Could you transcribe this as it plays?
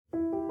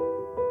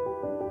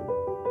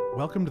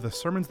Welcome to the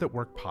Sermons That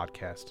Work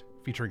podcast,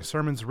 featuring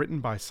sermons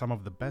written by some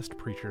of the best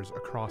preachers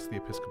across the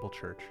Episcopal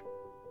Church.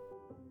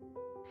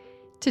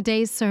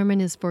 Today's sermon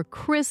is for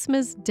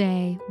Christmas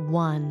Day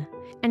 1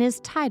 and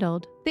is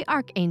titled The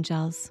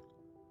Archangels.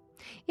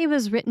 It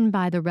was written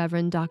by the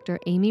Reverend Dr.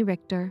 Amy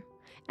Richter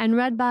and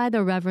read by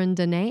the Reverend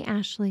Danae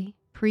Ashley,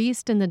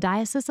 priest in the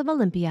Diocese of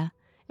Olympia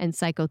and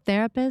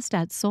psychotherapist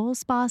at Soul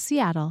Spa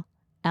Seattle,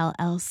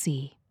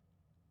 LLC.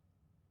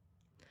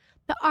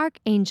 The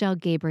Archangel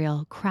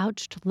Gabriel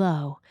crouched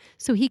low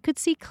so he could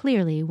see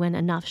clearly when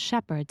enough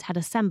shepherds had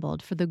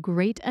assembled for the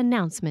great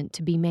announcement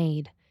to be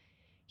made.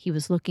 He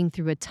was looking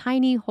through a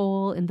tiny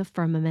hole in the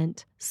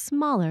firmament,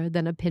 smaller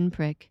than a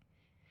pinprick.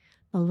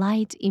 The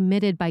light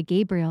emitted by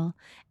Gabriel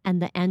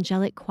and the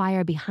angelic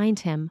choir behind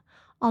him,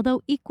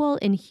 although equal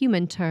in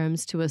human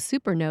terms to a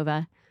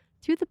supernova,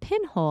 through the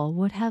pinhole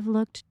would have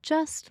looked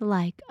just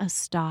like a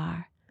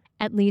star,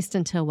 at least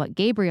until what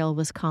Gabriel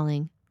was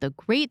calling the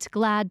Great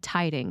Glad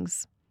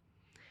Tidings.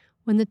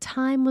 When the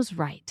time was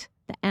right,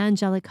 the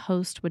angelic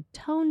host would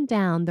tone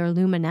down their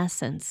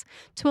luminescence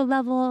to a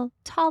level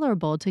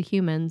tolerable to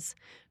humans,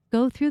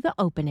 go through the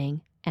opening,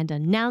 and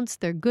announce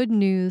their good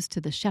news to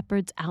the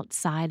shepherds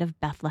outside of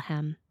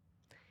Bethlehem.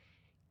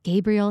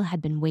 Gabriel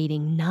had been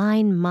waiting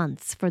 9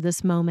 months for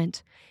this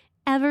moment,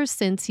 ever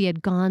since he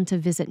had gone to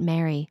visit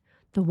Mary,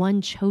 the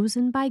one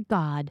chosen by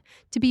God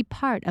to be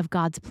part of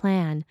God's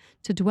plan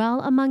to dwell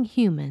among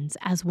humans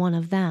as one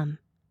of them.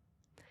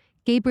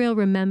 Gabriel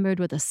remembered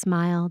with a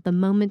smile the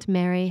moment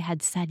Mary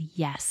had said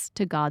yes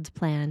to God's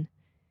plan.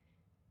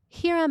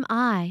 "Here am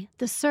I,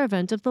 the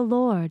servant of the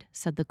Lord,"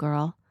 said the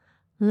girl.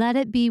 "Let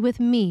it be with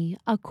me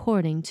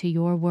according to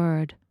your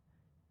word."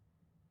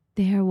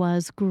 There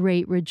was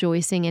great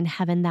rejoicing in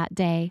heaven that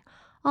day,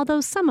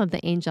 although some of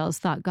the angels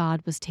thought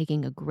God was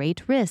taking a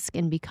great risk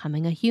in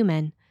becoming a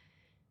human.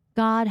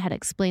 God had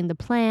explained the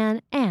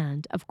plan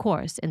and, of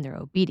course, in their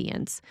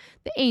obedience,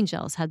 the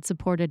angels had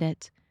supported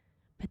it.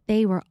 But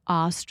they were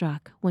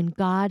awestruck when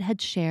God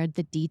had shared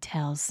the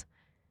details.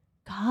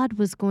 God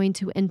was going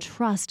to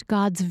entrust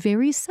God's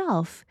very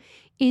self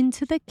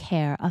into the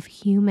care of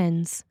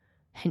humans.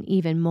 And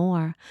even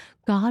more,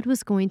 God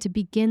was going to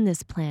begin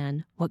this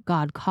plan, what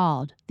God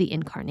called the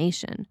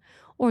incarnation,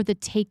 or the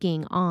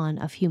taking on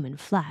of human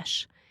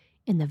flesh,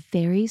 in the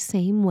very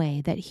same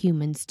way that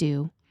humans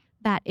do,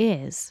 that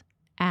is,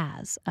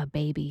 as a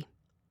baby.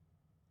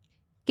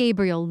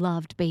 Gabriel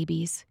loved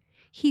babies.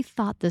 He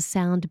thought the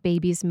sound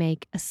babies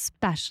make,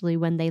 especially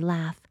when they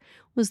laugh,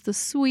 was the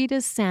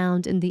sweetest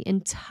sound in the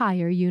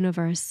entire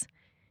universe.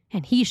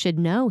 And he should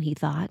know, he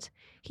thought.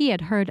 He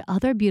had heard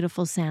other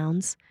beautiful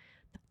sounds.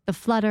 The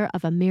flutter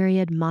of a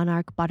myriad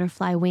monarch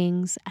butterfly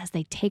wings as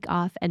they take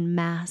off en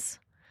masse.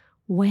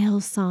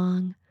 Whale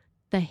song,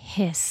 the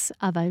hiss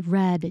of a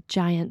red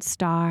giant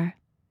star.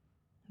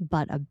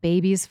 But a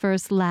baby's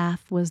first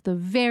laugh was the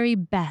very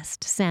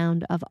best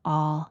sound of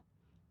all.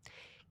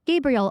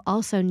 Gabriel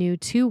also knew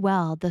too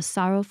well the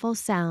sorrowful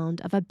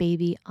sound of a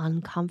baby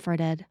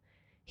uncomforted.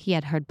 He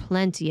had heard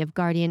plenty of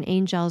guardian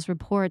angels'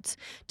 reports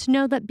to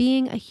know that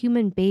being a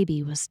human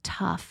baby was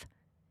tough.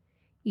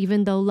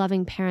 Even though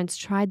loving parents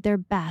tried their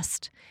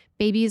best,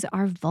 babies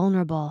are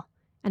vulnerable,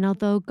 and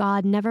although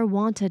God never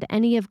wanted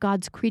any of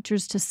God's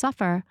creatures to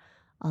suffer,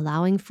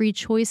 allowing free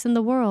choice in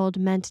the world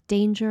meant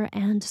danger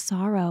and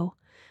sorrow,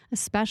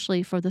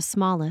 especially for the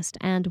smallest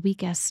and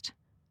weakest.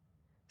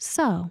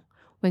 So,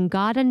 when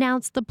God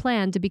announced the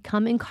plan to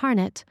become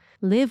incarnate,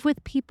 live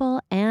with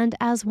people and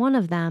as one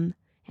of them,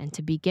 and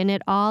to begin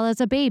it all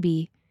as a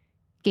baby,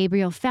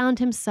 Gabriel found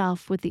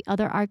himself with the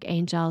other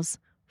archangels,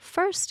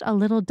 first a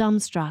little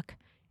dumbstruck,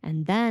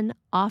 and then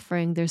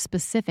offering their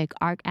specific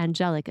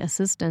archangelic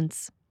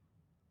assistance.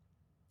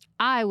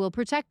 "I will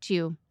protect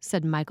you,"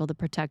 said Michael the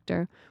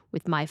Protector.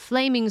 "With my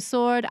flaming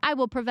sword, I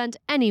will prevent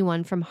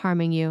anyone from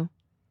harming you."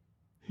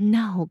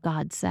 "No,"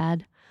 God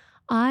said.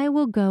 "I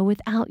will go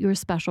without your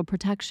special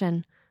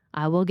protection.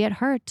 I will get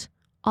hurt.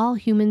 All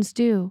humans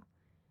do."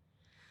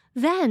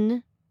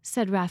 "Then,"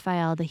 said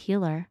Raphael the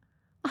healer,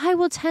 "I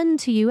will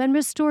tend to you and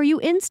restore you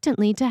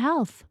instantly to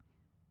health."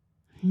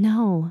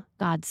 "No,"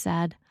 God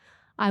said.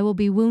 "I will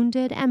be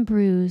wounded and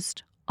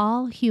bruised.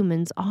 All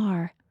humans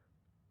are."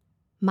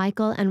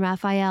 Michael and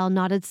Raphael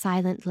nodded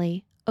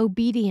silently,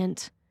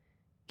 obedient.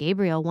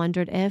 Gabriel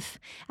wondered if,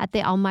 at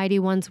the Almighty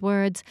One's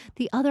words,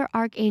 the other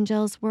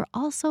archangels were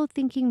also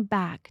thinking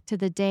back to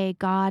the day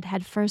God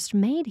had first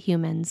made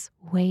humans,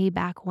 way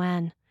back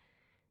when.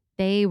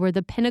 They were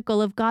the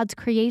pinnacle of God's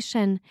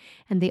creation,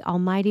 and the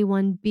Almighty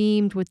One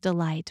beamed with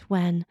delight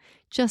when,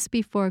 just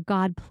before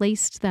God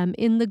placed them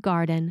in the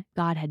garden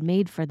God had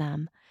made for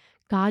them,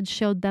 God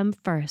showed them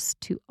first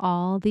to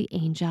all the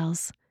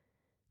angels.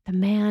 The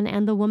man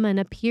and the woman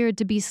appeared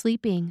to be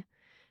sleeping.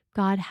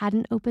 God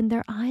hadn't opened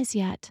their eyes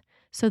yet,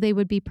 so they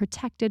would be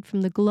protected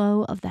from the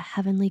glow of the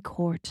heavenly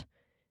court.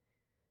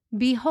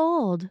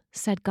 "Behold,"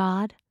 said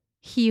God,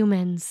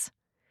 "humans,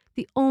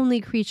 the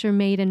only creature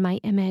made in my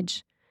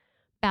image.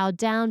 Bow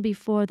down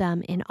before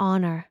them in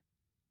honor."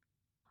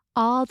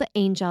 All the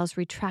angels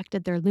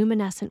retracted their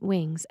luminescent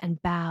wings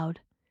and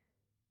bowed.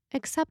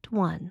 except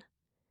one.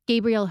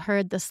 Gabriel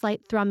heard the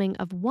slight thrumming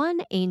of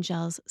one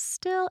angel's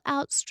still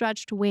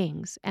outstretched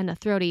wings and a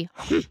throaty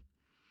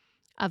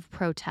of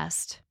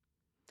protest.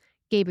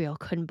 Gabriel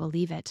couldn't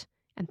believe it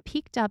and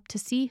peeked up to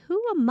see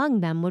who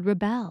among them would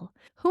rebel,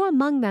 who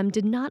among them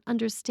did not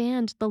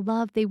understand the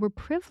love they were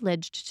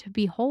privileged to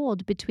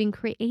behold between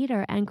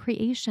Creator and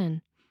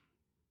creation.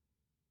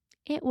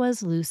 It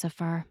was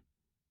Lucifer.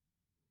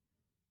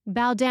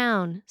 "Bow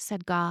down,"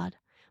 said God.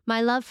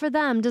 "My love for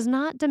them does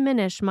not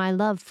diminish my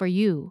love for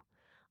you.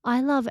 I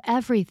love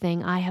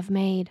everything I have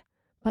made.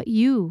 But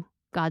you,"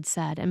 God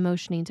said, and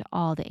motioning to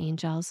all the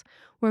angels,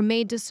 "were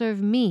made to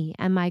serve me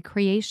and my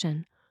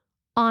creation.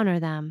 Honor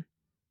them."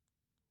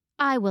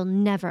 "I will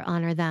never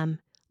honor them,"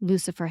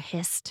 Lucifer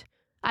hissed.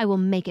 "I will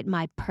make it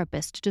my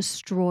purpose to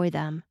destroy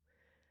them."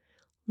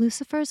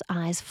 Lucifer's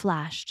eyes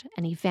flashed,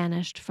 and he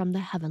vanished from the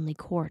heavenly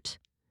court.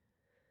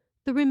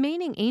 The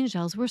remaining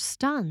angels were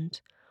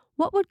stunned.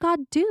 What would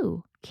God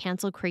do?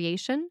 Cancel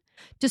creation?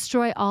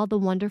 Destroy all the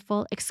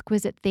wonderful,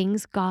 exquisite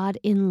things God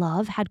in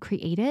love had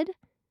created?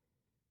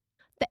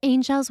 The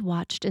angels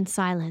watched in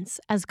silence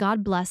as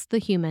God blessed the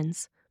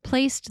humans,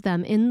 placed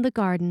them in the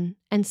garden,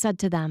 and said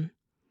to them,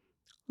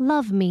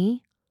 "Love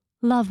me,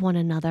 love one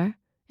another,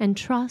 and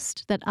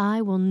trust that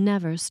I will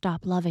never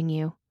stop loving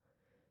you."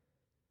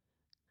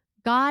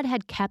 God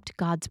had kept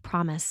God's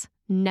promise,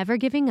 never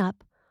giving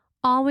up,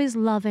 always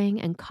loving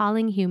and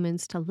calling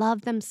humans to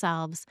love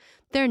themselves,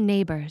 their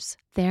neighbors,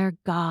 their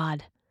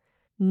God.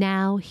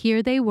 Now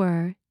here they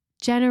were,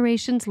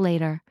 generations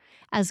later,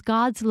 as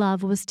God's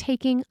love was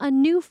taking a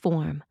new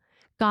form,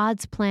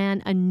 God's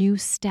plan a new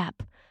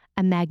step,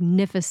 a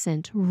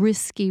magnificent,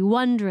 risky,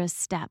 wondrous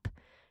step,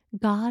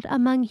 God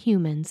among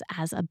humans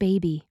as a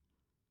baby.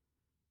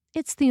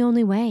 "It's the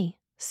only way,"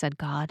 said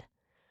God.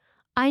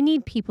 "I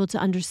need people to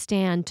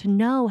understand, to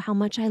know how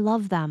much I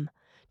love them,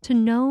 to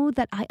know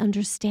that I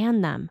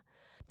understand them,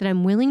 that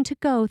I'm willing to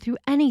go through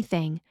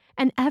anything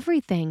and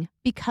everything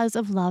because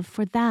of love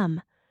for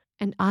them.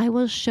 And I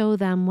will show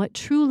them what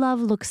true love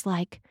looks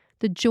like,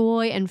 the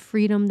joy and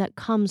freedom that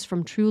comes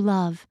from true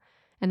love.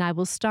 And I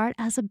will start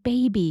as a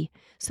baby,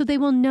 so they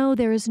will know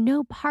there is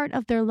no part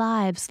of their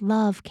lives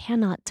love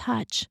cannot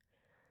touch."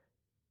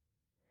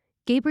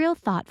 Gabriel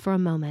thought for a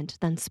moment,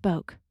 then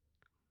spoke.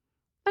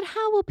 "But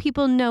how will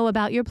people know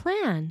about your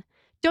plan?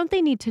 Don't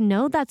they need to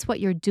know that's what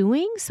you're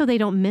doing so they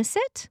don't miss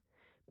it?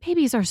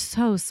 Babies are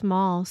so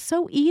small,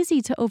 so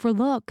easy to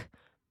overlook."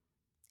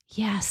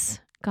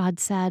 "Yes," God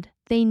said,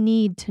 "they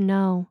need to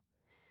know."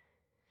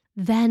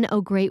 "Then,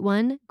 O Great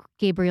One,"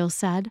 Gabriel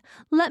said,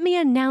 "let me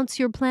announce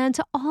your plan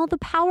to all the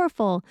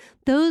powerful,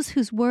 those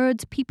whose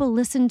words people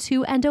listen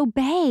to and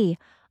obey.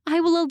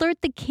 I will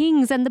alert the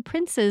kings and the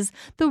princes,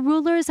 the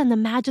rulers and the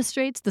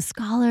magistrates, the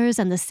scholars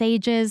and the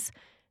sages."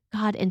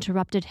 God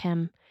interrupted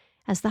him.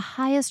 As the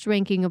highest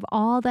ranking of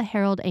all the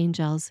herald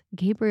angels,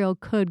 Gabriel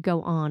could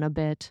go on a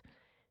bit.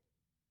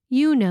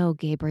 "You know,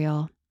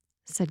 Gabriel,"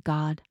 said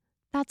God,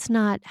 "that's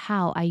not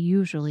how I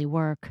usually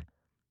work."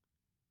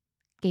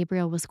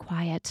 Gabriel was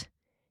quiet.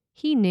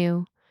 He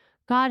knew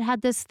God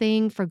had this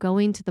thing for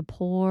going to the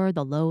poor,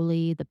 the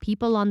lowly, the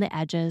people on the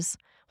edges.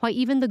 Why,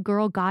 even the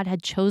girl God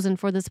had chosen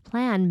for this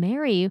plan,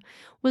 Mary,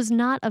 was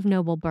not of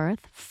noble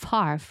birth,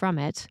 far from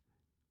it.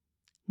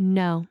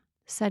 "No,"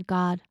 said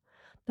God.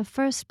 "The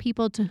first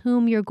people to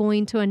whom you're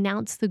going to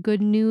announce the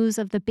good news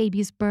of the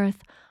baby's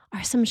birth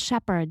are some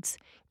shepherds,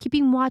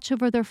 keeping watch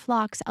over their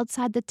flocks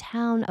outside the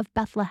town of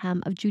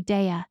Bethlehem of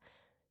Judea.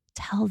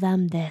 Tell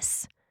them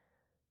this: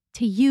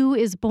 to you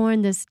is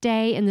born this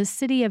day in the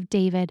city of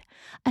David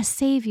a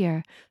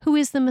Savior who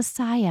is the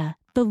Messiah,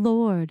 the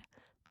Lord.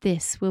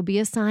 This will be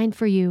a sign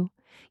for you.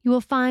 You will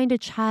find a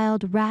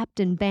child wrapped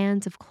in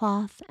bands of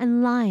cloth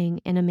and lying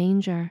in a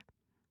manger."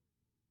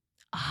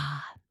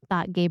 Ah,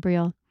 thought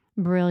Gabriel.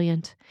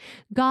 Brilliant.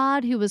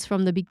 God, who was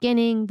from the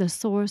beginning the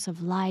source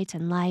of light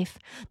and life,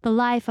 the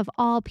life of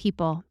all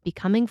people,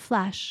 becoming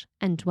flesh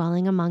and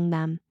dwelling among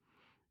them.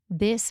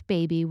 This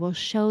baby will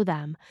show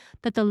them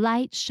that the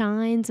light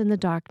shines in the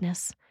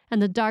darkness,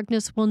 and the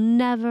darkness will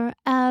never,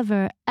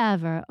 ever,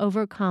 ever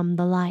overcome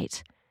the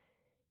light.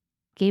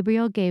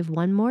 Gabriel gave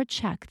one more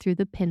check through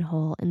the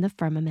pinhole in the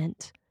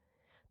firmament.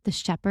 The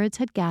shepherds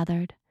had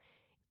gathered.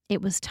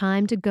 It was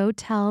time to go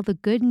tell the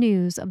good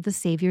news of the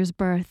Savior's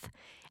birth,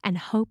 and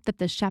hope that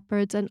the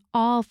shepherds and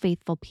all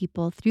faithful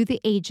people through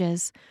the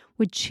ages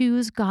would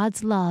choose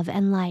God's love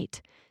and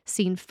light,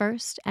 seen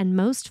first and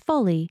most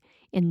fully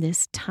in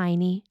this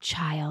tiny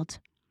child.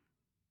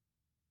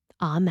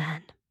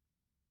 Amen.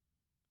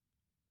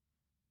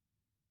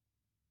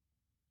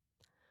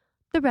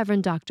 The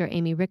Reverend Dr.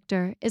 Amy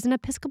Richter is an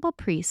Episcopal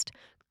priest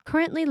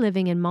currently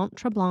living in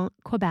Mont-Tremblant,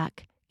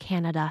 Quebec,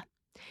 Canada.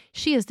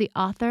 She is the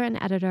author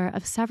and editor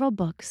of several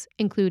books,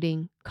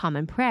 including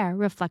Common Prayer,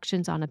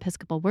 Reflections on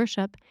Episcopal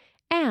Worship,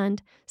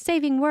 and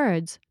Saving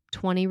Words,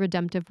 20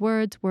 Redemptive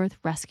Words Worth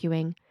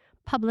Rescuing,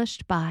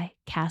 published by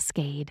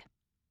Cascade.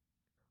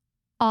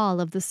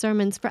 All of the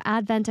sermons for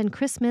Advent and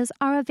Christmas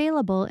are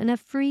available in a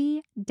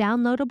free,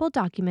 downloadable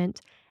document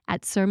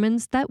at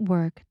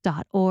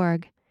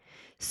sermonsthatwork.org.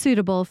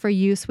 Suitable for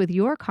use with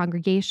your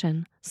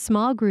congregation,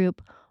 small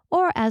group,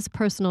 or as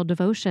personal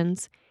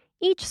devotions,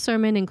 each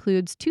sermon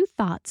includes 2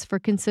 thoughts for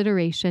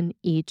consideration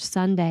each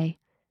Sunday.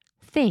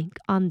 Think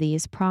on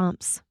these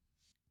prompts.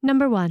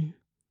 Number 1.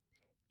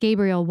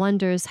 Gabriel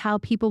wonders how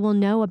people will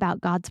know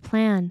about God's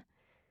plan.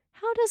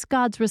 How does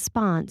God's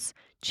response,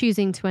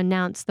 choosing to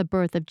announce the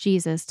birth of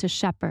Jesus to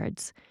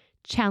shepherds,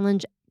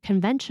 challenge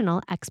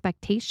conventional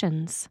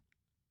expectations?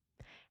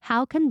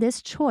 How can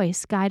this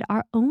choice guide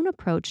our own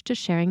approach to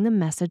sharing the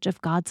message of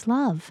God's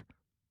love?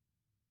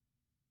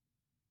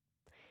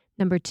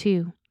 Number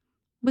 2.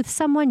 With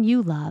someone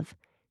you love,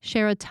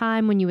 share a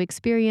time when you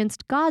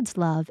experienced God's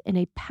love in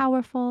a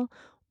powerful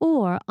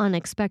or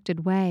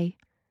unexpected way.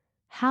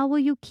 How will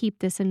you keep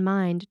this in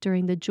mind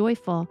during the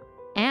joyful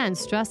and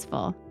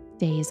stressful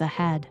days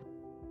ahead?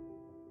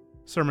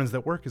 Sermons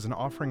That Work is an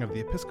offering of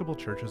the Episcopal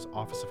Church's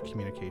Office of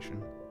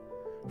Communication.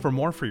 For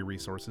more free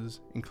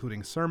resources,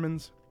 including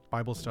sermons,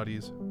 Bible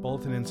studies,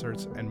 bulletin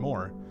inserts, and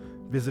more,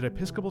 visit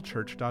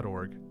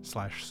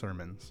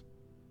episcopalchurch.org/sermons.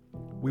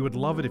 We would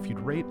love it if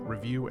you'd rate,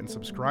 review, and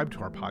subscribe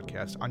to our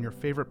podcast on your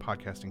favorite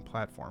podcasting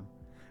platform.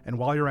 And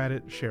while you're at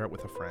it, share it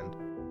with a friend.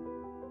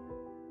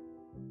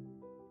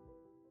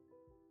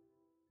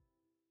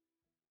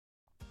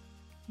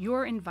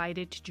 You're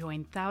invited to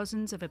join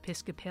thousands of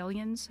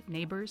Episcopalians,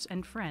 neighbors,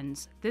 and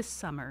friends this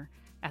summer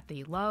at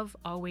the Love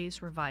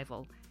Always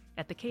Revival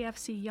at the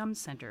KFC Yum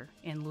Center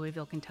in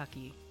Louisville,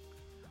 Kentucky.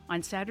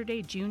 On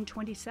Saturday, June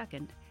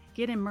 22nd,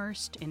 get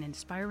immersed in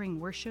inspiring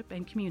worship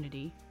and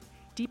community,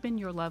 deepen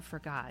your love for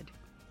God,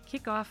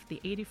 kick off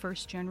the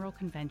 81st General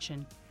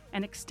Convention,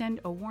 and extend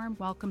a warm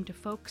welcome to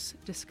folks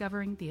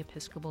discovering the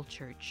Episcopal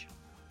Church.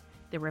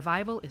 The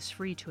revival is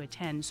free to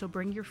attend, so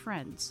bring your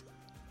friends.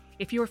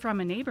 If you're from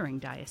a neighboring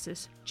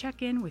diocese,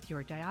 check in with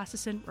your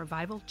diocesan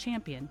revival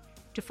champion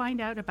to find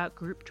out about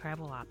group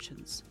travel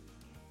options.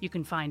 You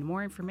can find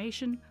more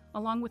information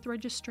along with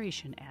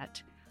registration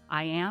at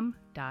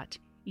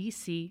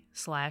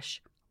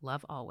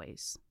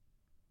iam.ec/lovealways.